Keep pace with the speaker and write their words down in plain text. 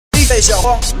DJ 小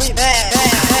黄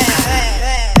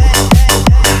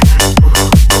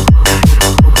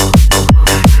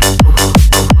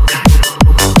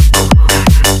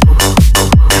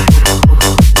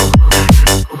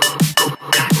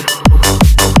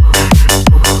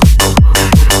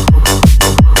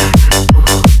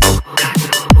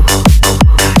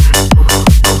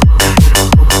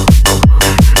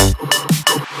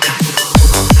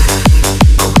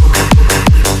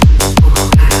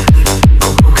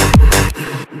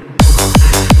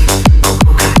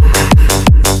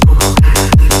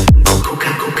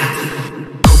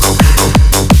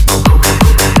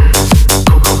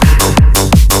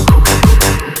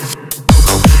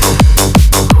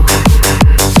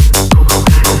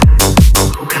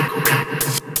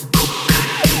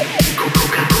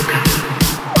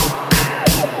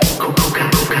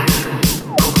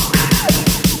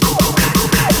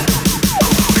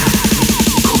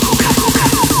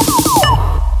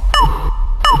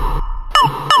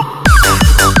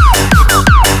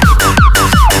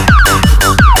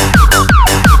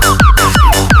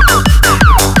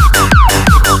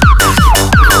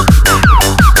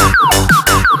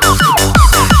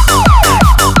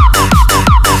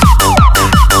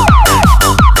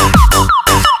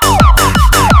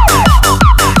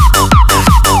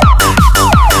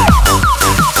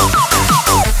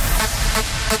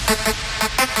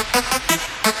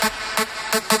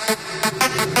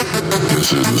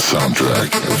is the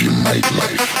soundtrack of your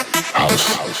nightlife. House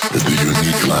is the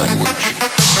unique language.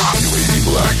 You may be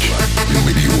black, you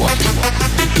may be white.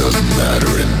 It doesn't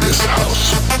matter in this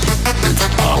house. It's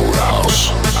our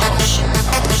house.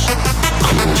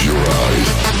 Close your eyes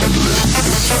and listen to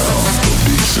the sound of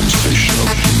these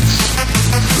sensational beats.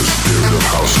 The spirit of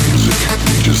house music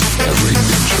reaches every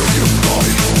inch of your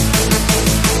body.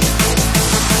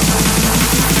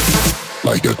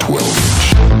 Like a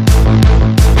 12-inch.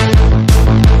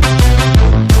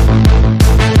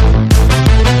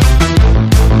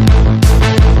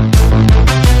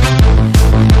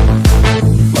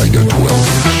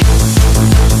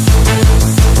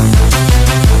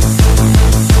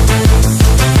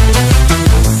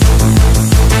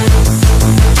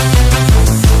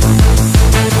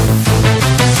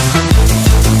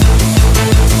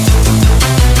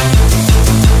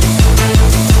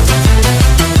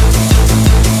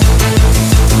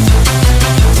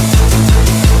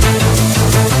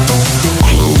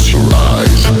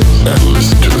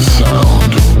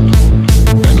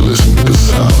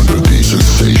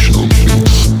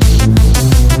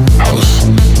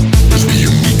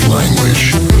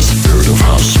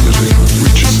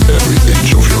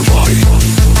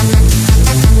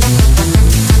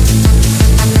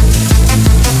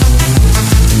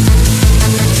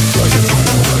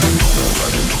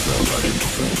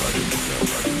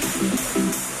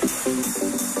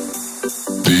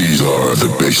 These are the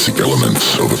basic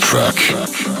elements of a track.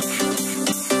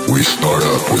 We start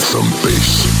up with some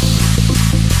bass.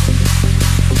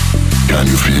 Can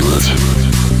you feel it?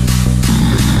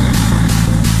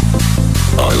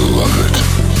 I love it.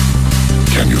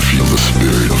 Can you feel the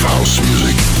spirit of house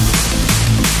music?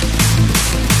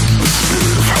 The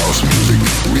spirit of house music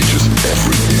reaches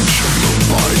every inch of your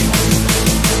body.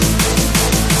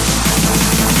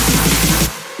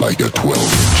 Like a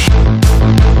 12-inch.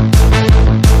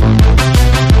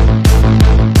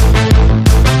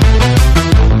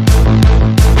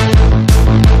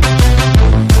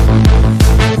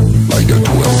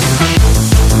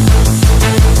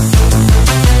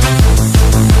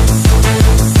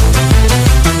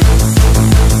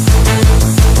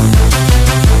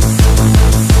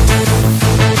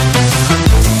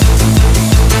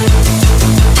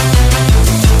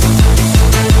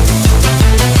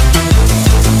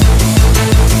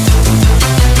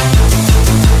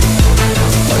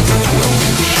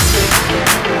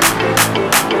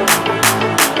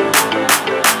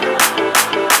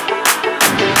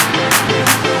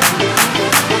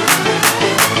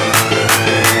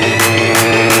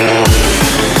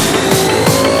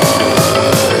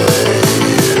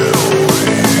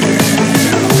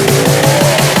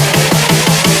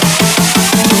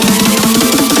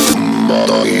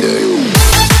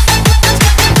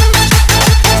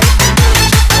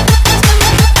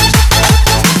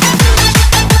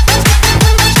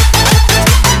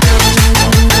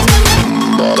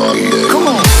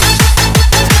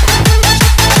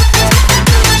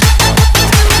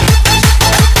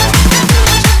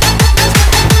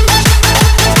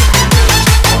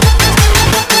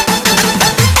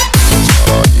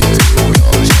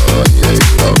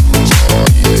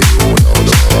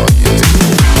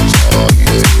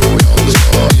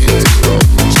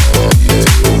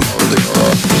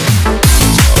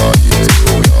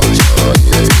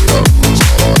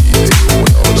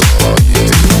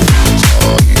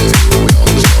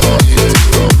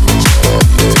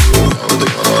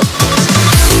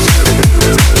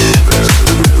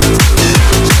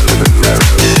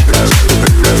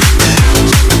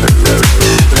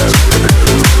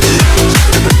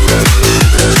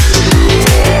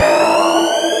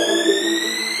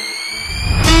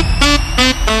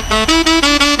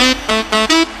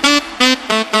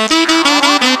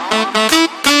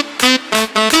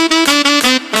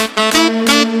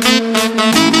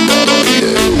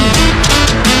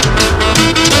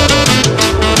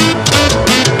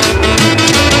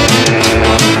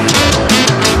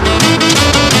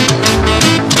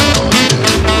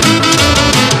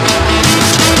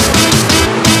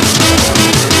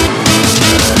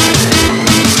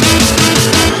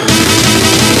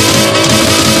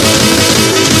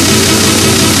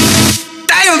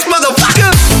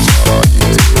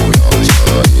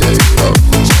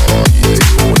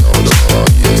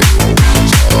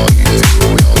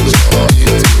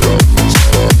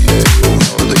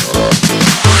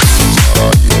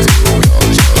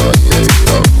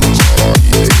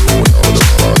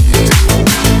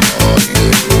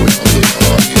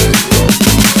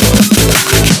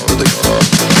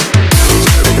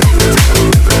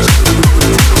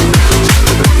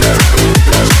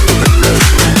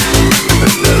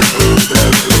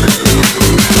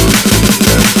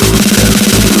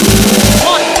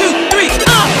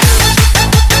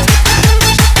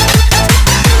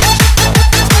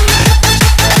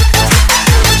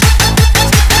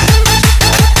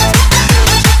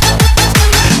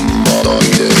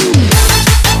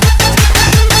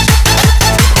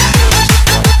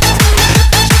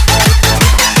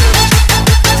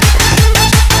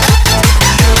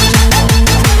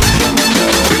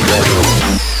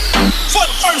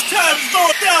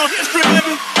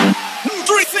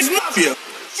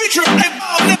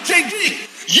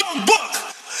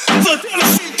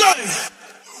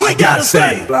 gotta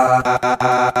say fly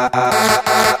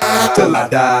till I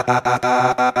die.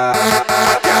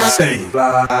 I gotta say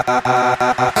fly.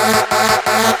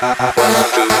 1,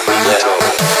 2, 3, let's go.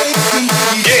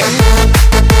 Yeah.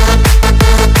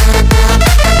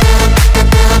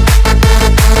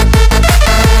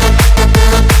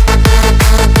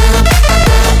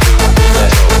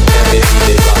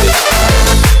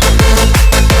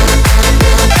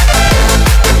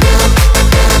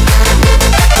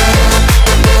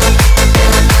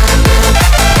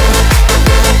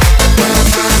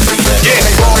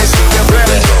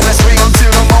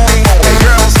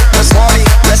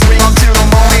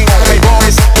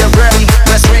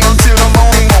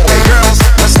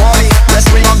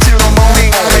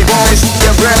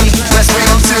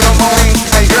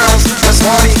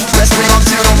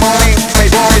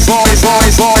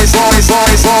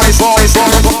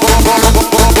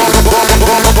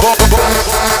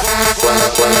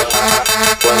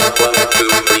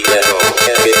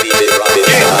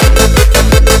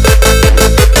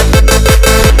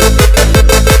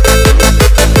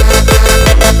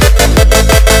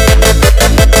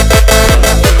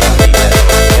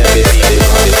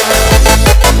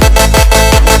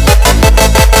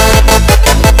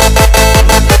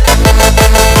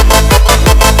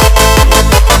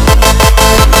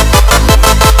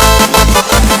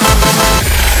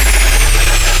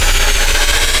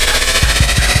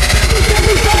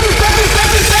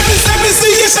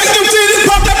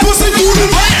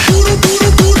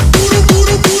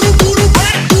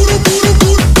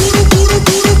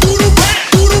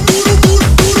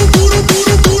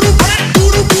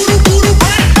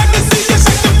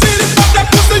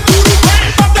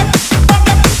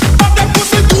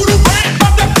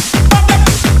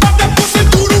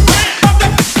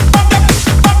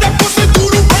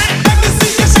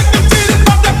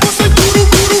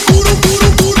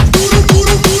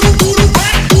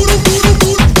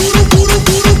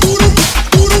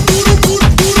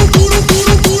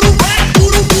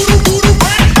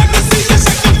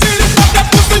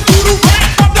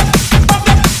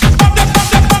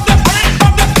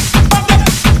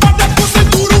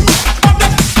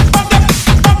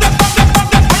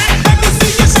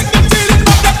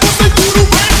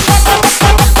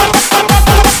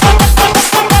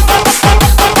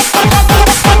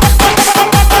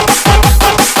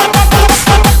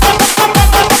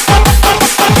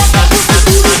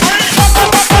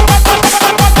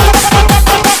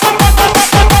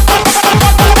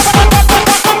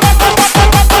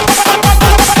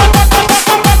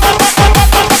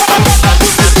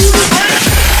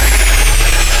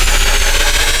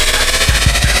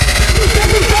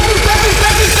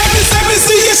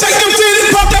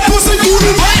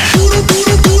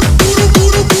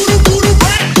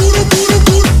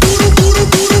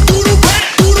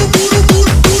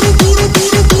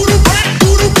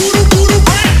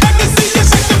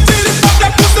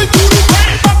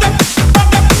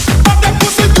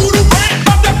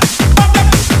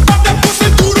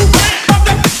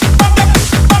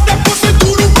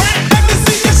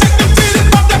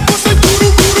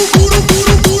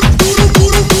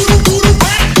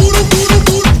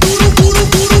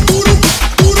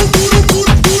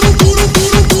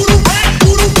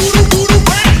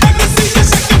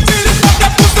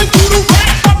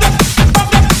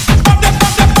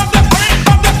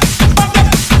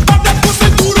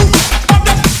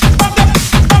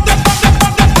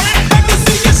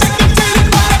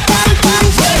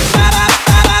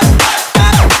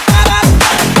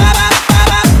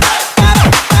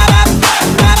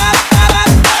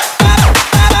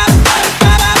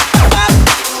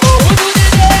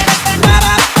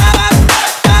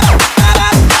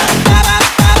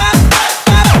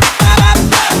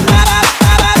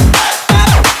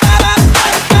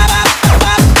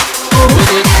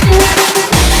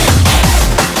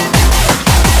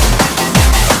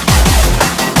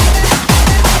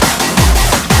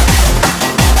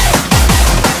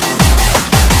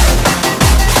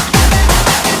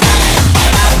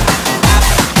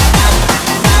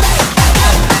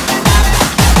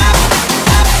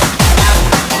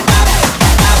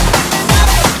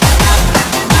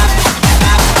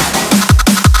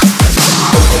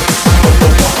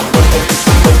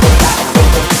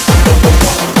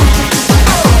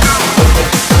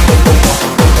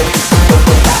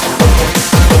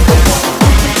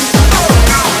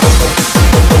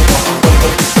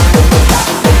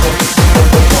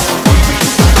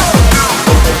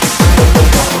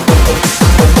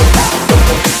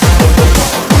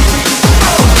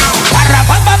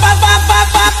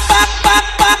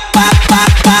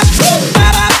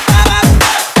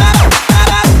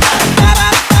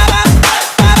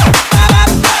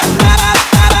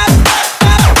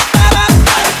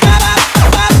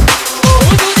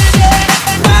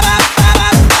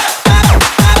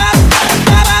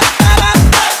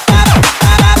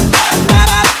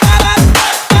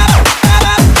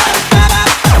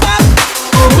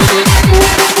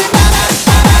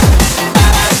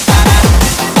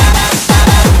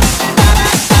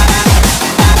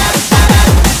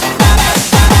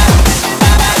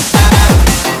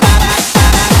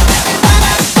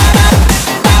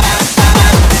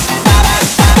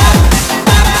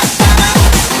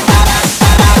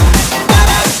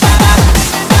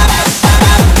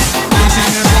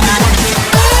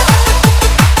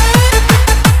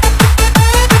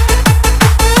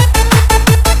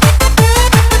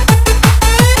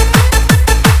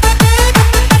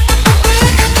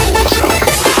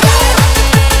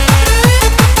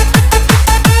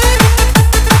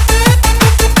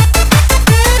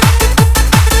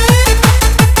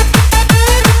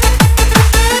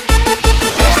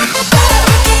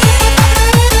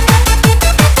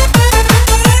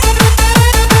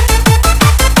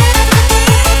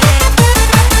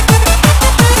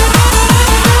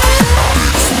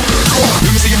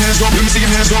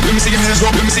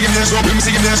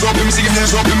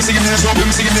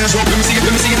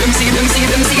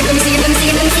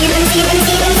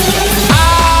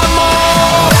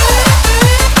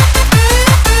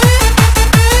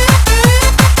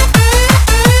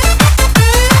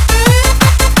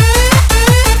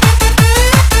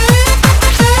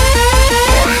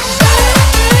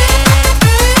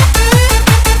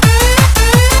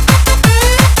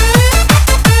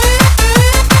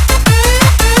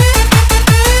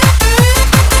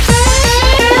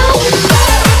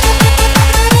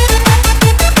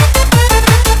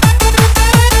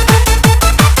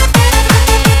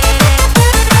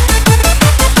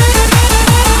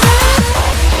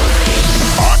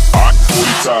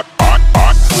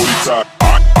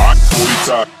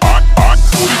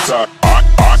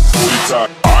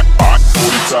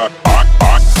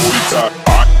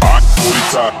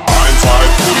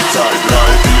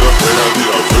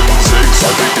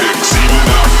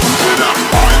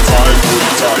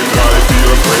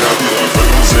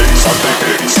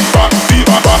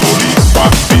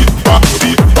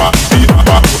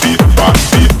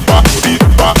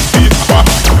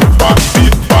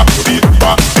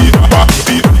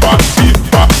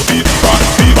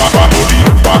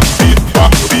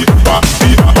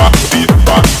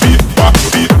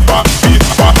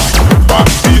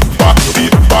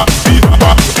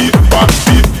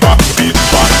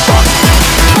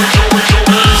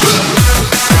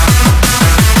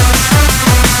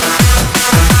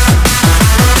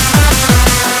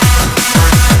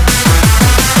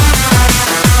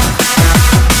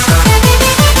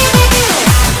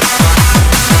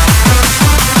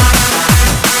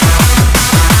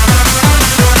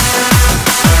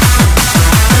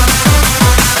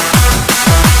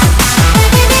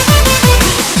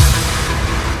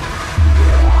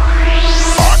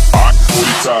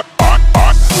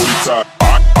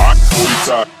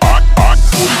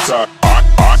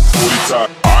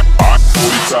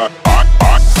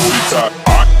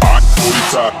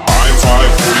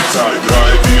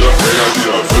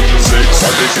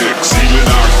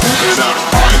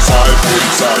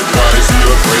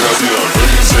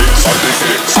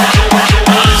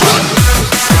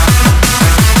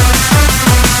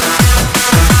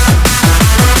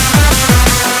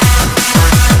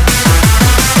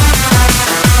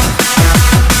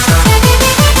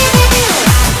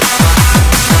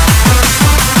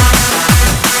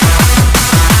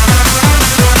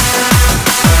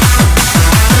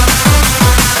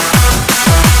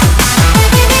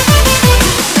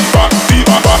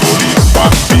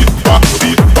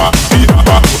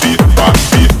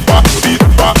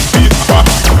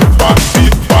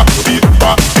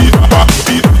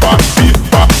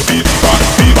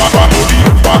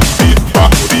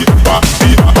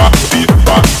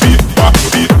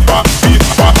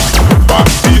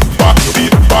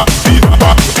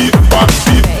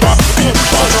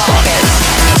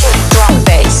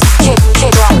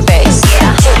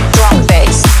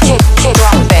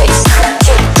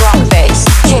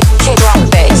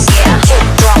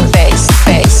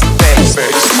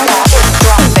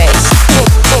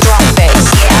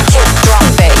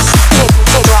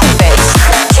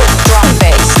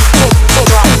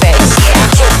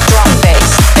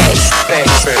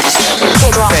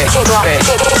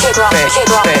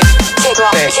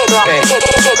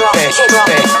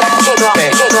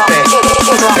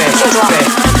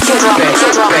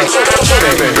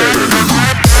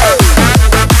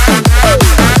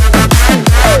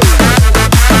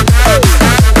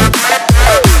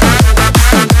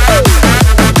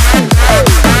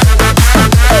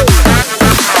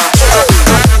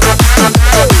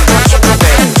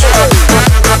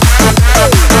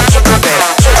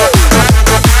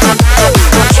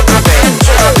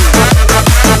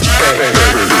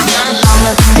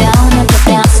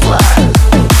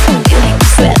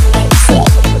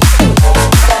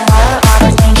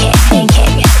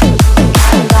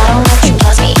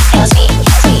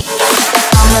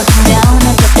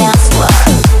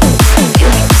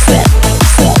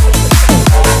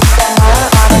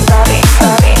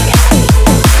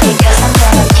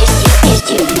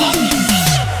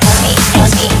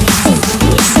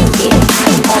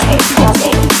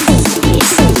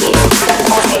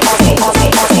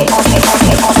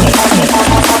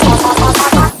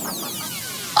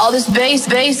 All this bass,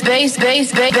 bass, bass,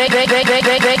 bass, bass, bass, bass,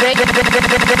 bass,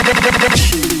 bass,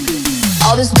 bass,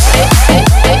 all this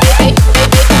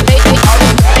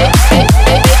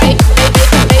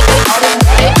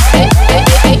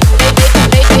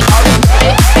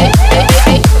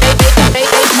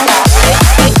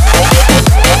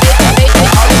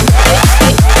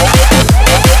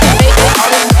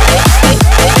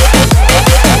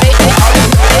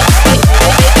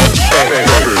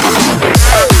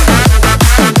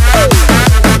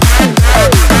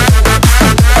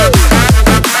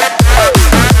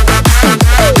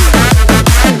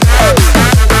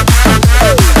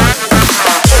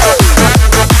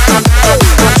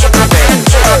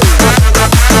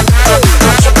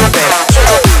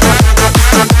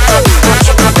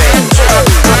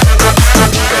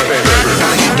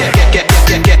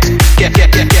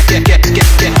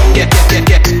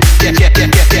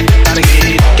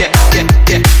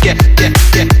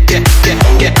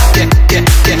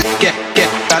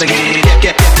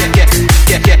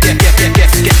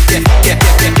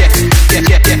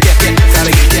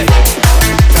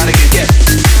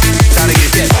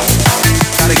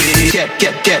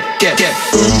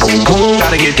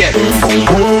Gotta get that,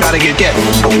 gotta get that,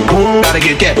 gotta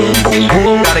get that,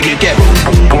 gotta get that,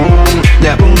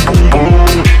 that boom,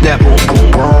 that boom,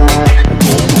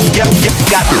 yep, yep,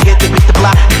 got to hit the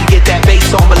block, get that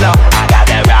bass on below. I got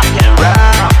that rock and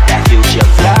roll, that future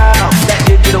flow, that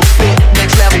digital spit,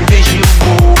 next level visual.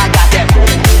 I got that boom,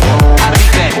 I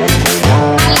beat that.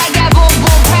 I like that boom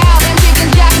boom pow, them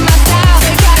chickens jacking my style.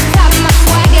 They got the top of my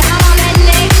swagger, I'm on that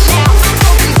next now.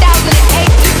 So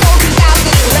 2008, so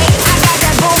 2008. I got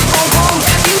that boom boom boom,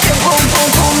 that future boom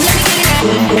boom boom. Let me get that.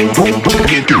 Boom, boom,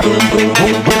 get it,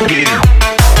 boom, boom, get it.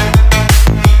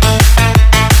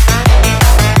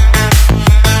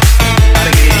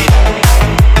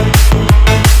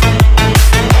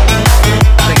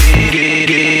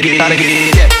 Gotta get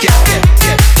it, yeah, yeah, yeah,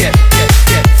 yeah, yeah,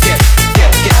 yeah, yeah,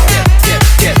 yeah, yeah,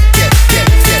 yeah, yeah,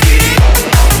 yeah,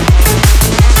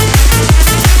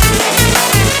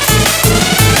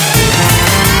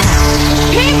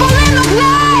 People in the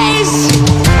place,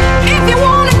 if you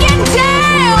wanna get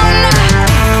down,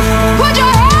 put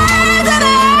your hands in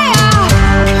the air.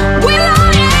 We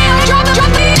love you,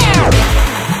 drop the air.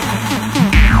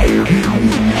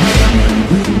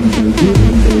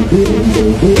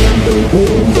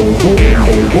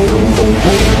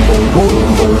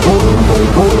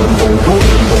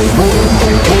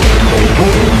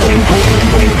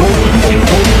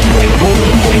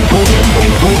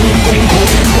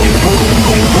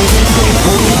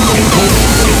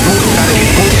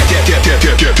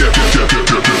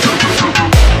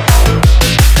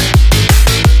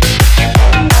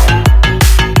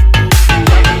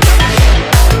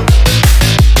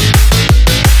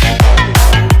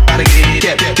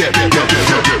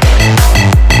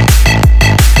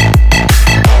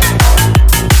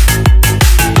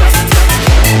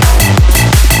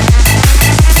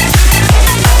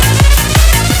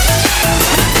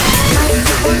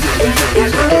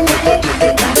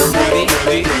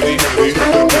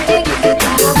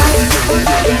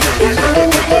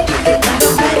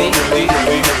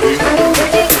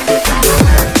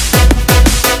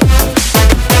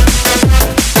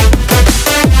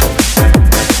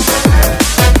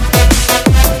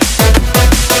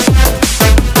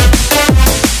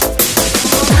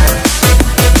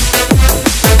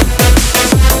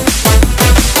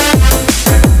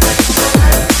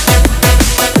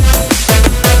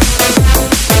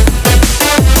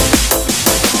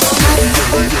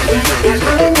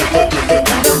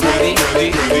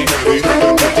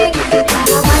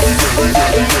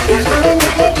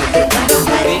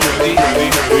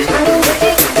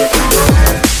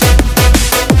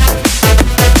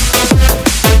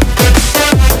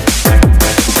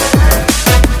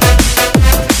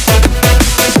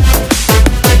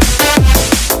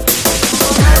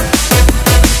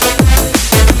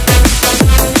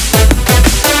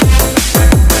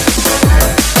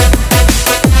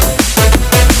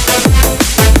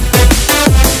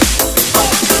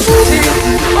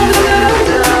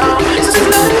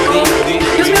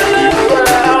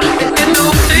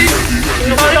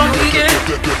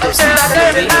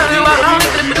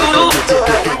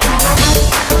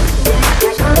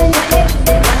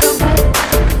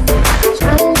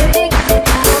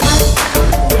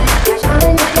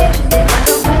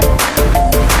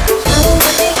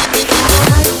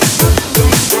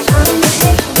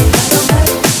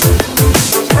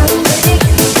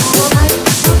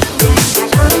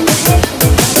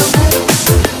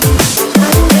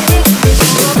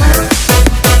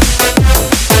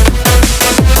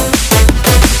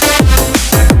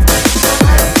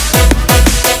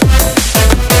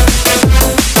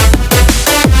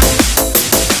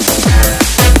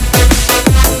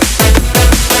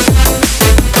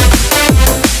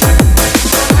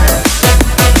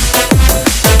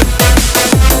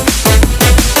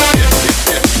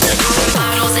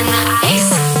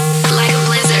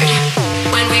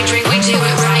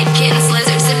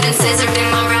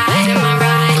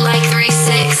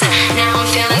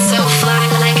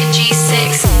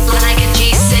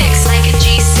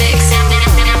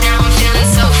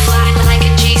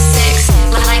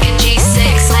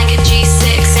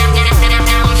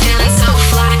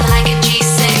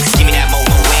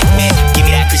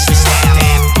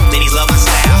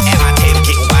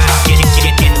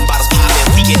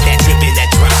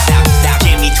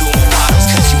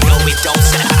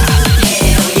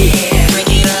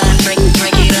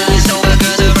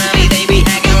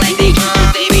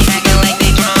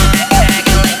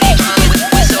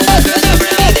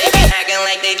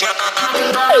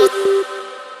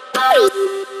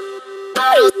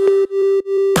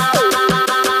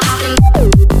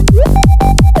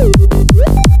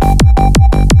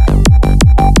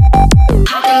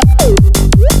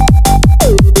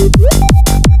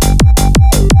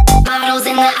 bottles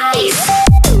in the ice.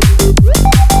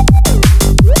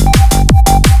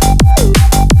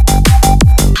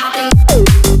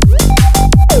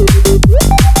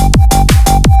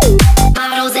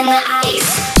 Bottles in the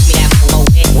ice.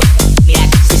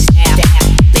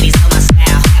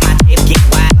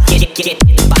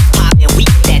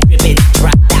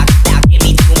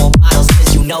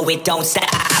 It don't stop.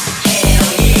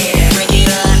 Hell yeah, drink it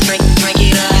up, drink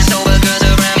it up. Sober girls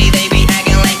around me, they be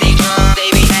acting like they drunk. They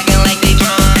be acting like they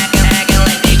drunk, acting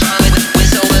like they drunk.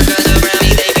 With sober girls around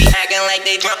me, they be acting like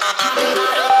they drunk.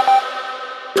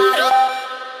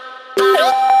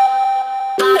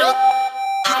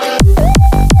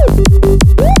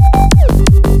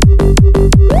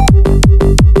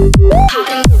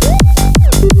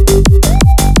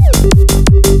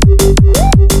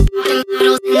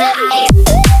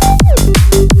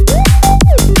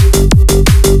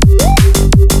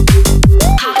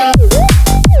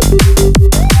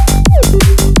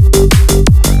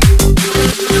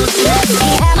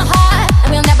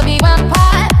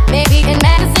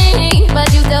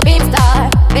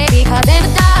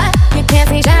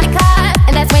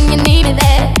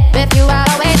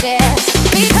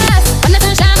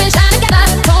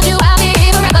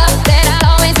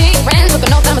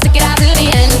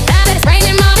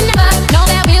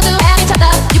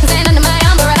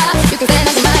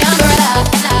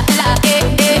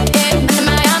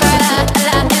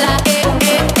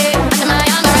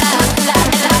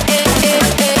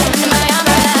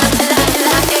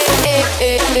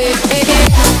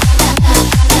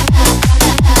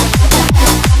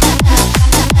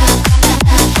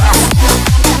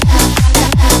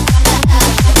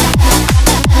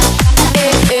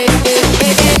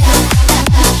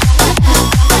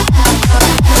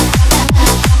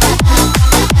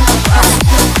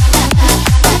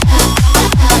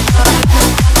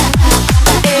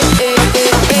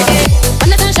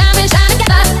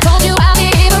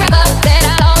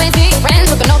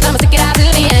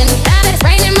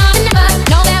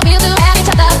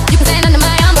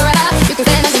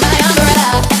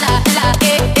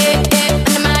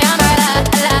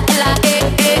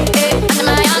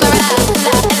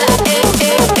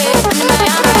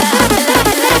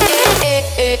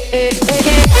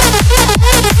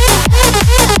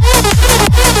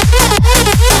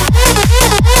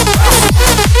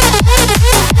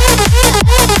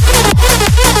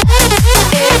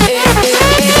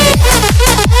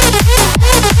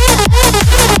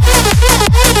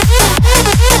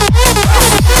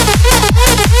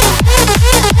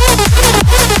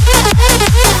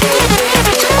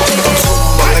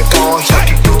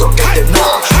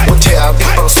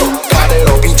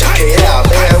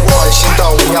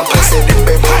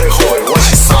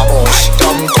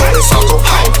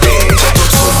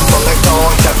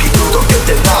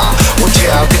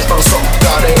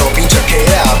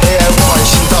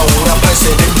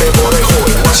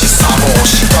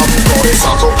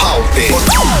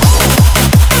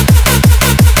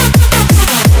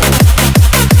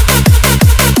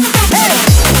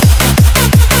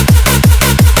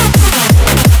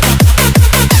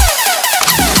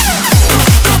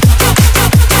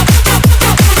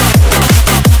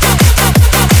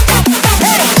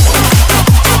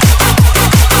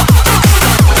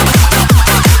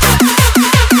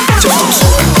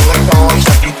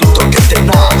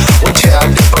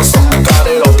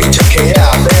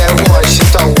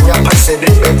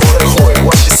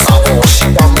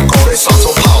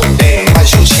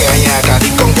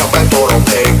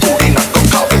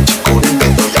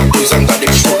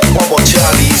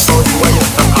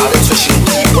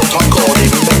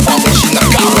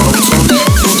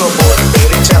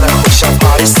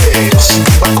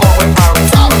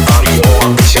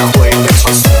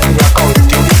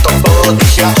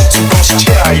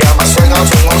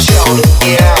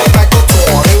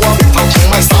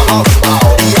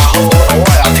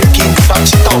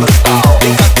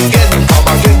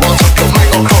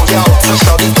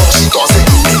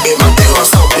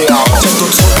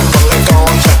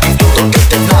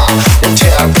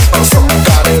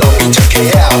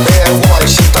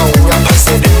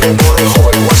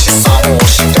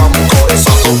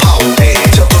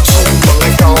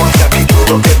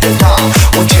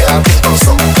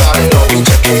 Got it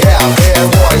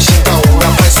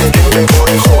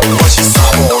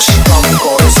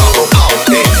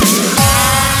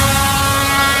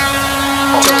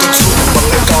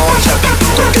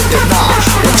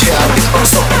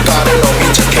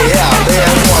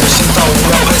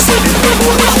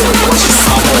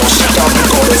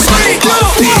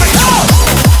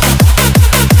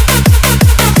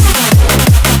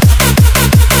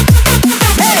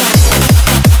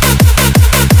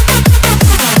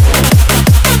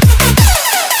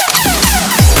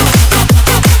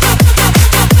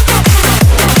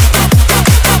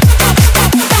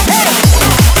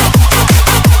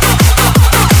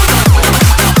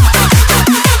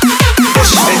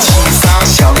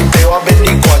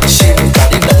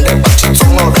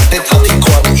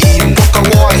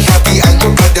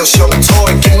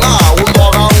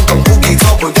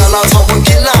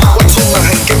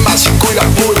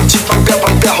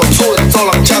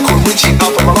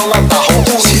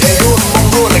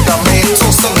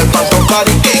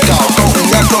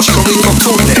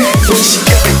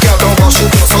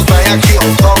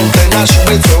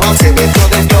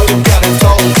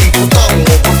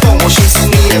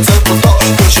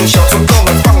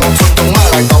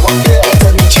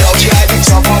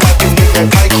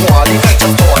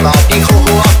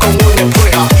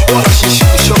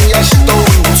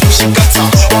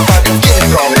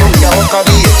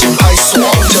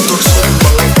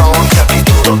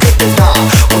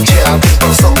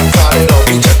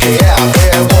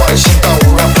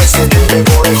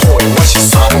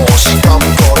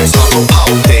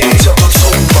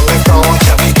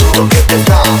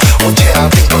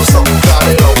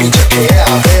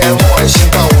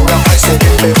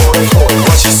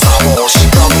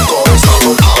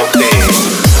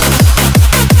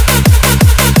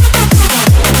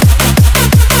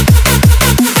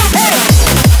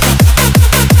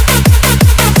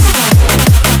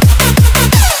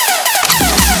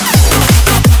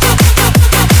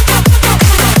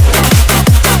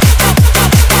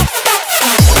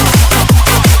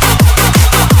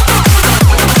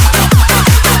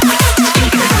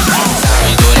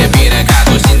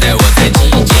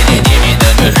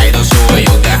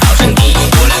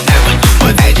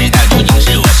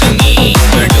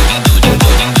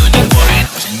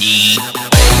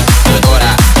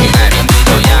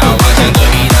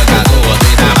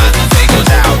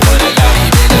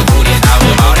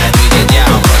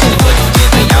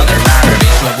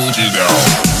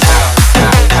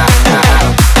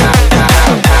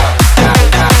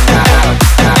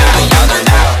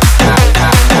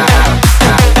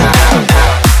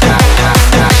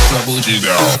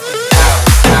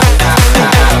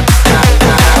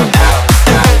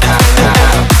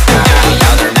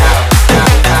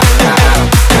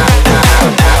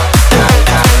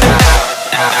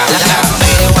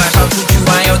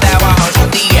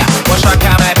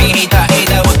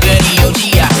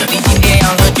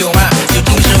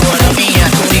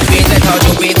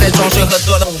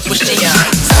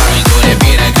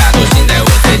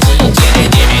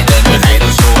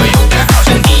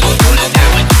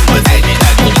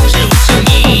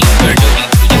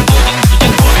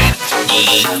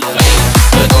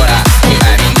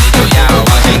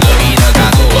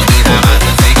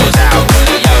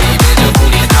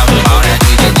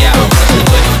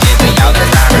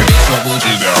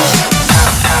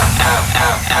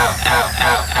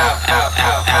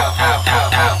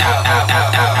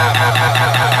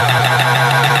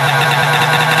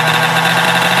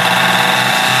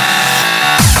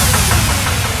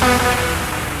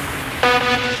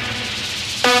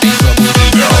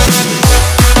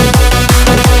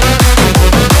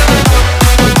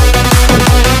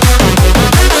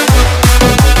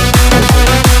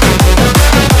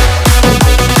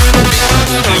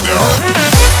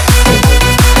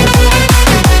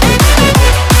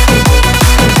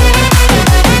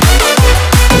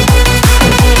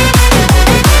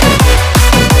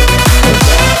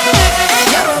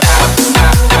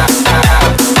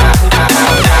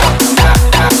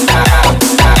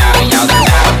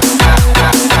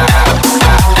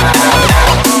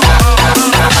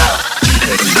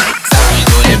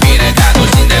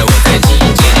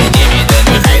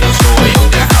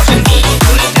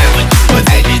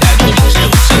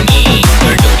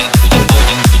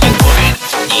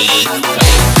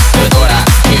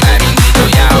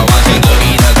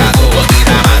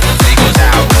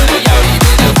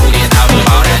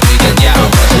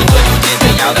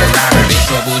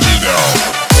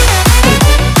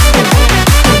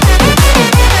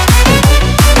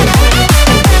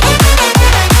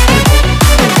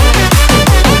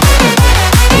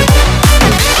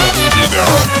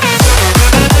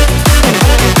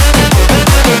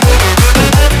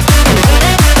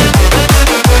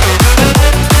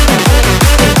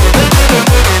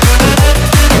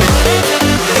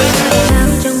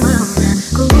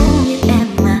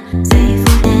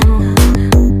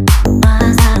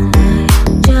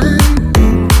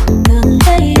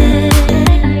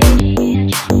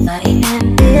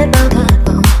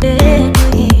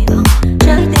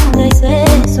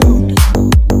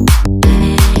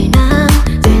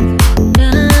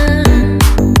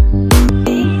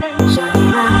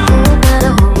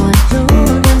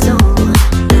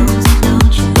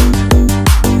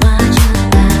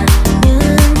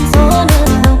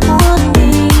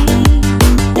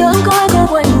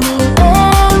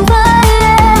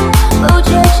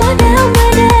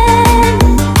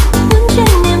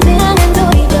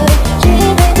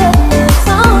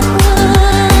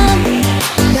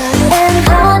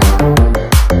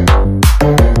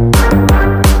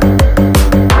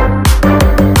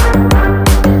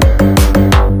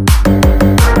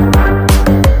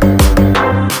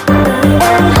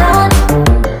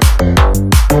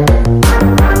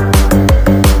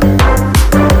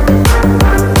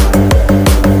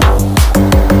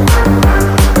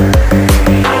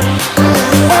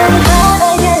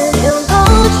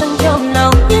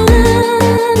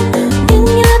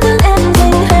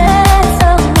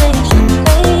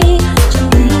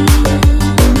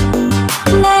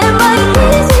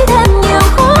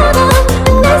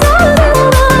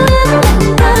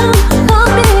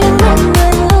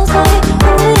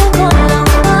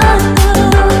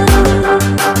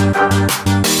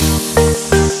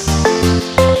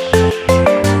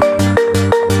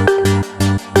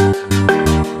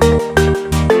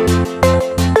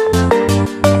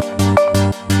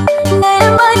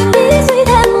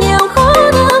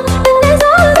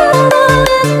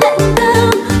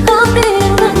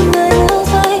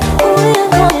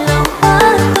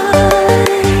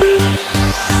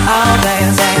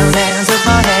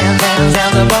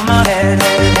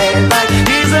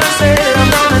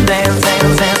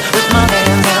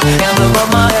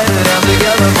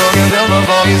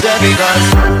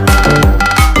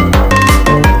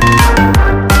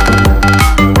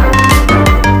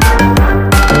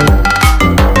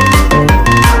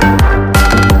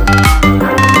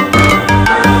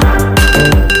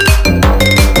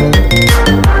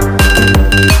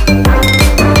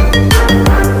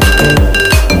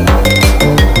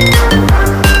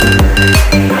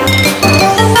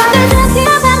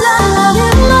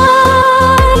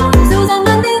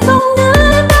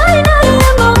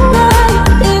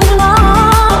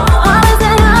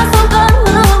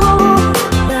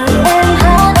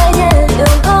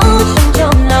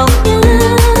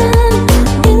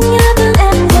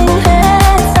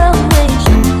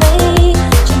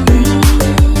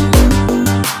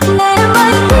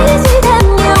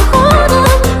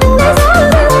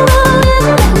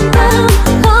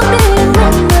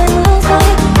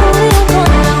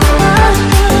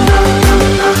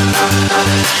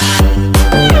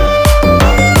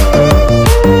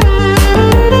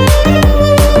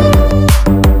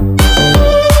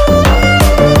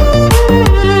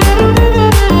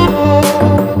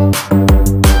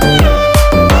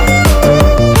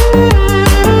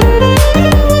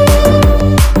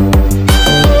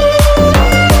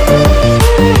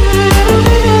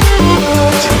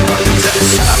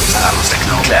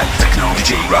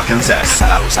and sex.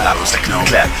 House, techno,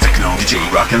 clap, techno, DJ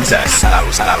rock and sex.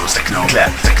 House, techno,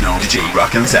 clap, techno, DJ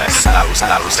rock and sex. House,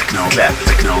 techno, clap,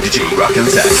 techno, DJ rock and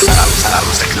sex.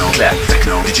 House, techno, clap,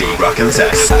 techno, DJ rock and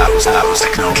sex. House,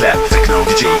 techno, clap, techno,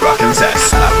 DJ rock and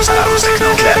sex. House,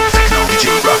 techno, clap, techno, DJ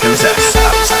rock and sex.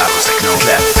 House, techno,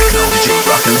 clap, techno, DJ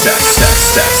rock and sex.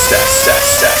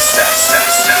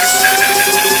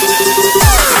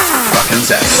 Rock and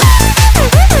sex.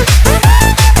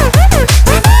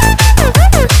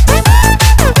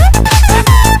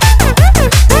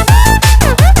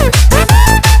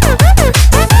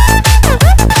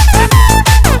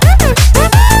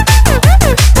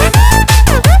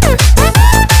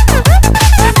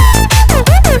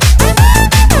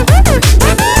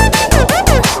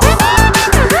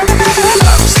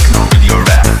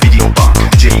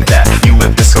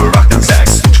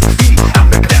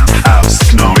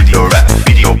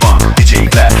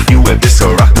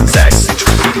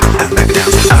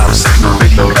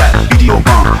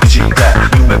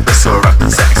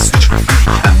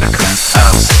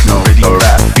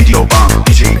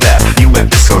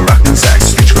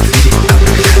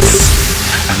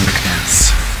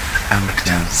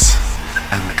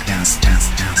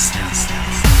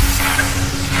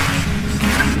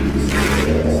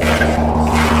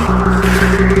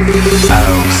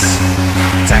 House,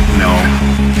 techno,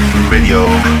 radio,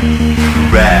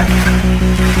 rap,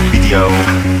 video,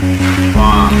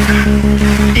 punk,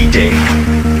 DJ,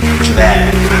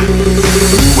 clap,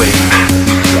 wave,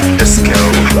 disco,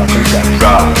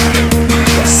 rock,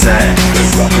 sex,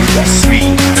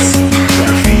 streets,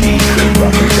 graffiti,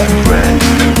 bread,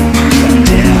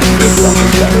 dance.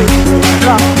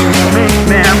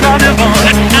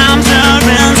 I'm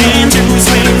surrounding to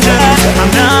stranger. I'm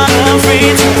not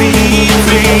afraid to be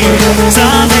afraid.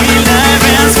 Something life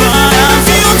is what I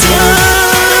feel too.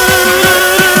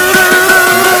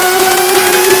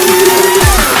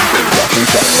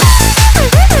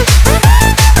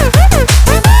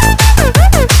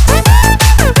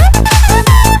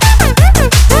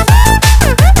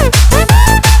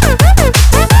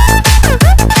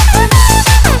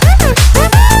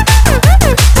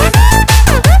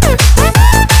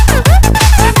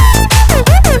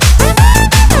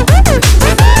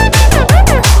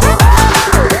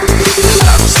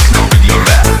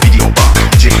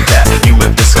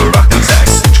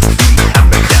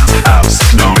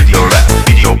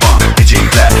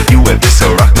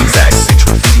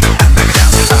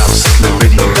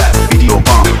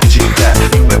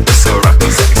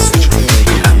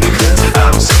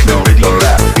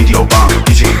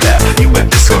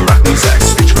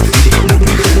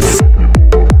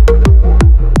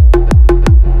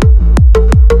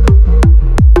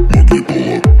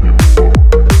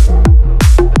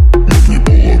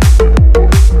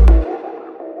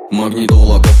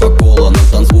 Магнитола, кока-кола, на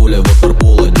танцполе,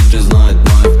 ватерпола. Диджей знает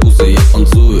мои вкусы, я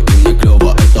танцую, и мне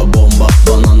клёво. Это бомба,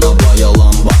 банановая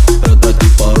ламба. Это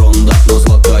типа ронда, но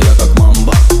сладкая, как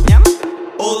мамба.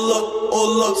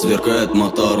 Сверкает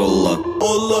Моторолла.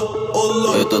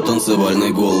 Это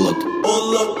танцевальный голод.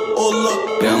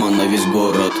 Прямо на весь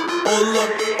город.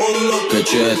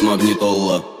 Качает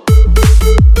магнитола.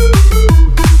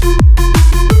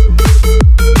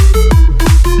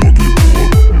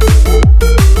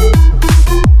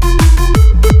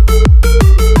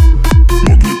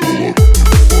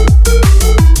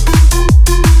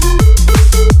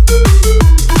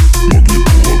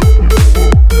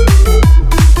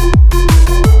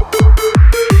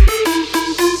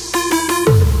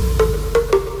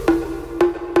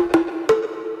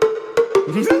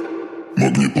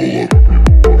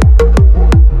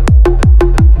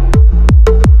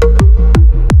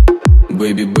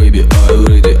 Baby, baby, are you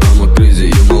ready? I'm a crazy,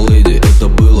 you my lady. Это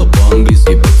было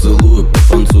по-английски, поцелую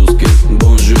по-французски.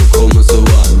 Bonjour, comment ça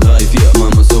va? Drive here,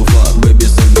 mama so far. Baby,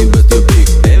 send me back your pic.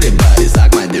 Everybody,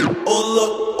 suck my dick.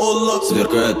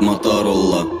 Сверкает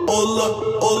Моторолла.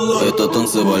 Это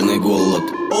танцевальный голод.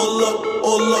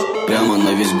 Прямо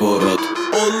на весь город.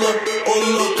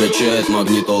 Качает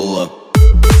магнитола.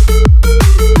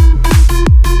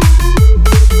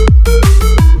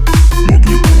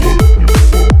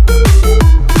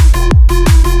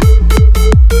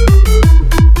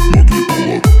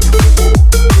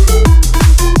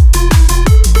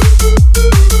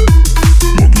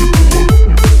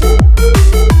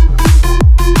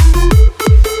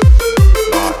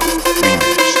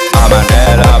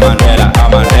 Amanela, Amanela,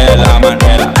 Amanela,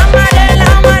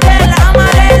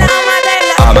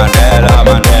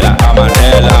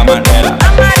 Amanela,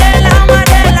 Amanela.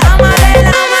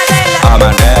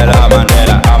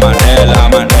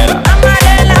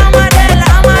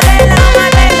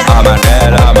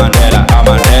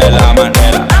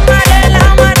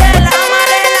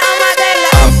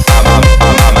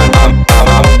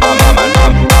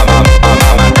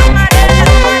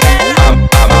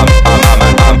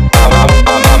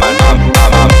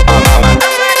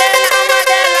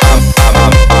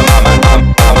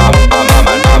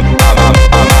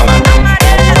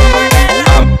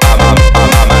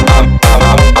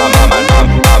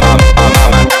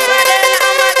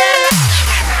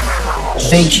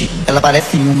 Gente, ela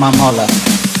parece uma mola.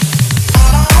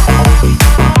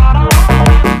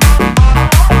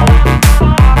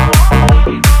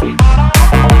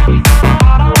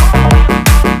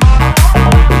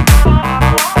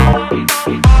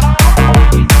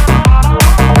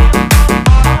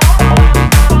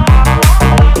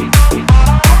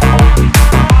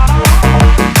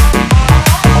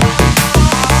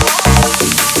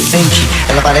 Gente,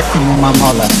 ela parece uma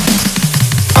mola.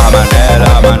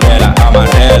 Amarela, amarela,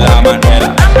 amarela,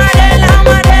 amarela. Amarela,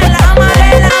 amarela,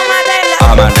 amarela, amarela.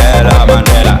 Amarela,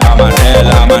 amarela,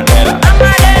 amarela, amarela.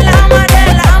 Amarela,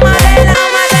 amarela, amarela,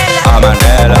 amarela.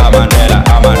 Amarela, amarela,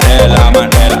 amarela,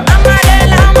 amarela.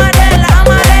 Amarela, amarela,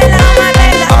 amarela,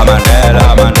 amarela. Amarela,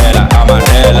 amarela,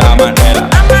 amarela, amarela.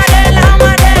 Amarela,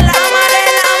 amarela,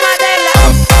 amarela, amarela.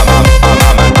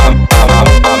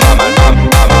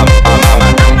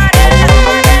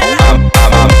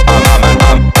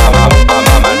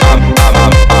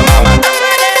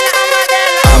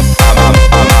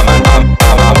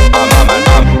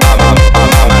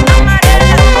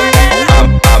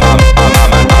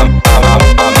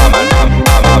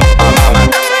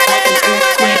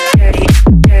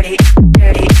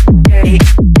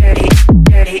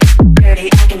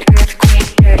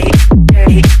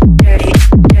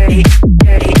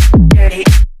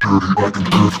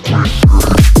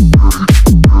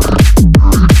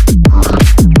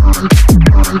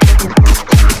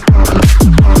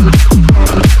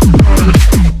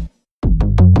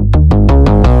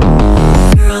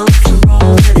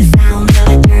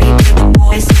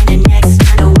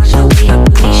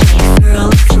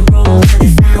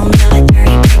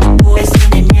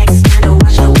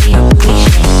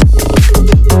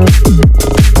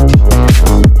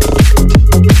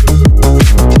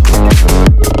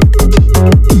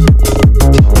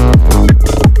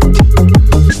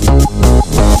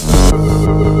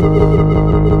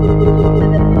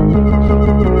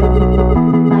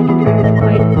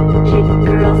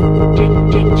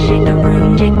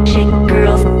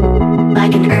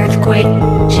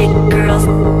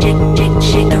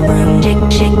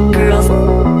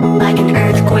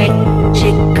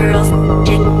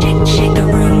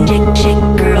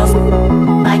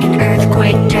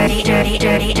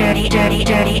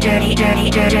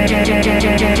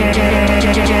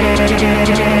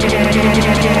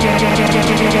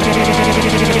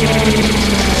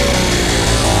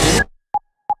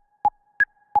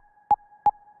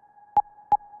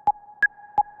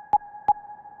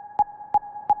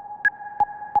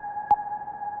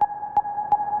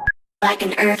 Like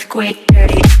an earthquake,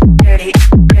 dirty, dirty,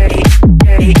 dirty,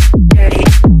 dirty, dirty,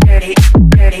 dirty,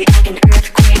 dirty, like an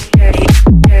earthquake, dirty,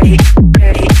 dirty,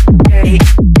 dirty, dirty,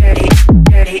 dirty,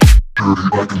 dirty,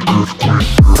 like an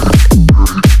earthquake.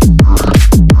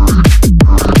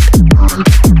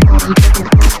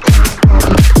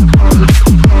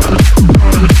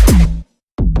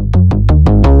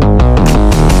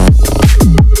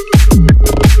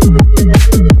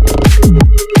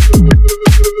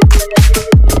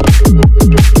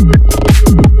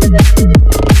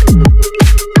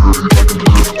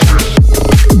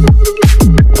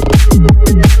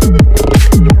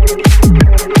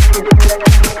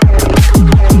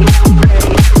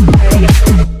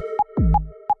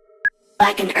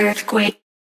 Like an earthquake.